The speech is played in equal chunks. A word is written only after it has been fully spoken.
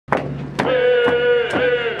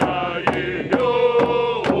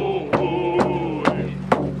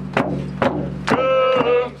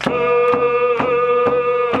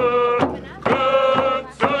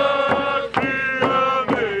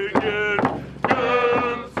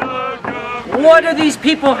What do these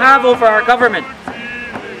people have over our government?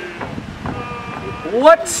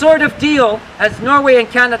 What sort of deal has Norway and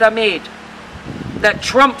Canada made that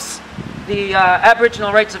trumps the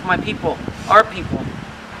Aboriginal rights of my people, our people?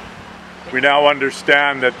 We now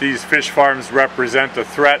understand that these fish farms represent a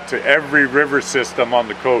threat to every river system on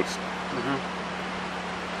the coast.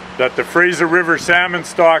 That the Fraser River salmon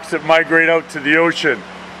stocks that migrate out to the ocean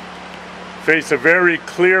face a very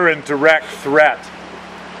clear and direct threat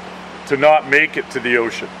to not make it to the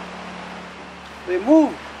ocean. They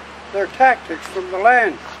moved their tactics from the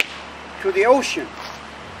land to the ocean.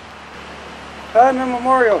 Time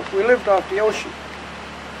immemorial, we lived off the ocean.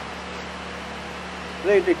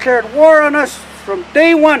 They declared war on us from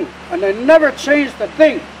day one, and they never changed a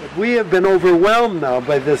thing. We have been overwhelmed now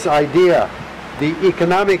by this idea, the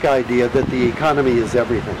economic idea that the economy is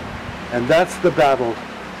everything. And that's the battle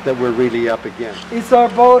that we're really up against. It's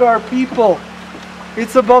about our people.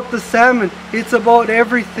 It's about the salmon. It's about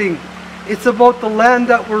everything. It's about the land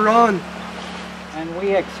that we're on. And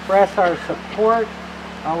we express our support,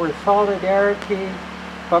 our solidarity,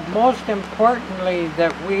 but most importantly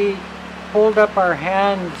that we hold up our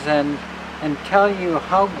hands and tell you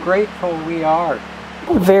how grateful we are.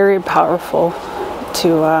 Very powerful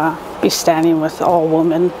to be standing with all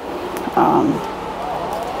women.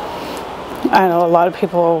 I know a lot of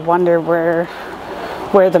people wonder where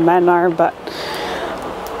the men are, but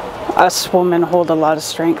us women hold a lot of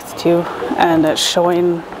strength too, and it's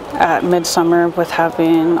showing at Midsummer with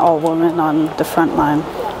having all women on the front line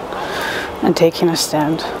and taking a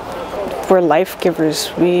stand. We're life givers.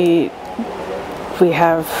 We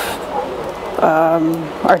have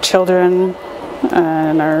our children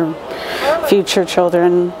and our future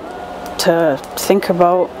children to think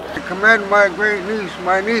about. I commend my great niece,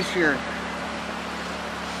 my niece here,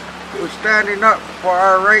 who's standing up for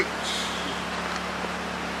our rights,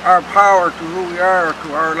 our power to who we are,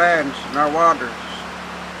 to our lands and our waters.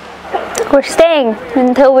 We're staying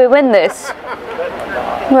until we win this.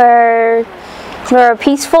 We're a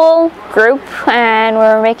peaceful group and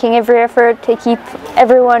we're making every effort to keep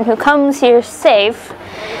everyone who comes here safe.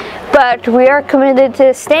 But we are committed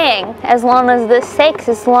to staying as long as this takes,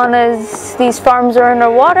 as long as these farms are in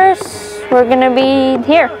our waters, we're going to be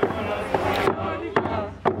here.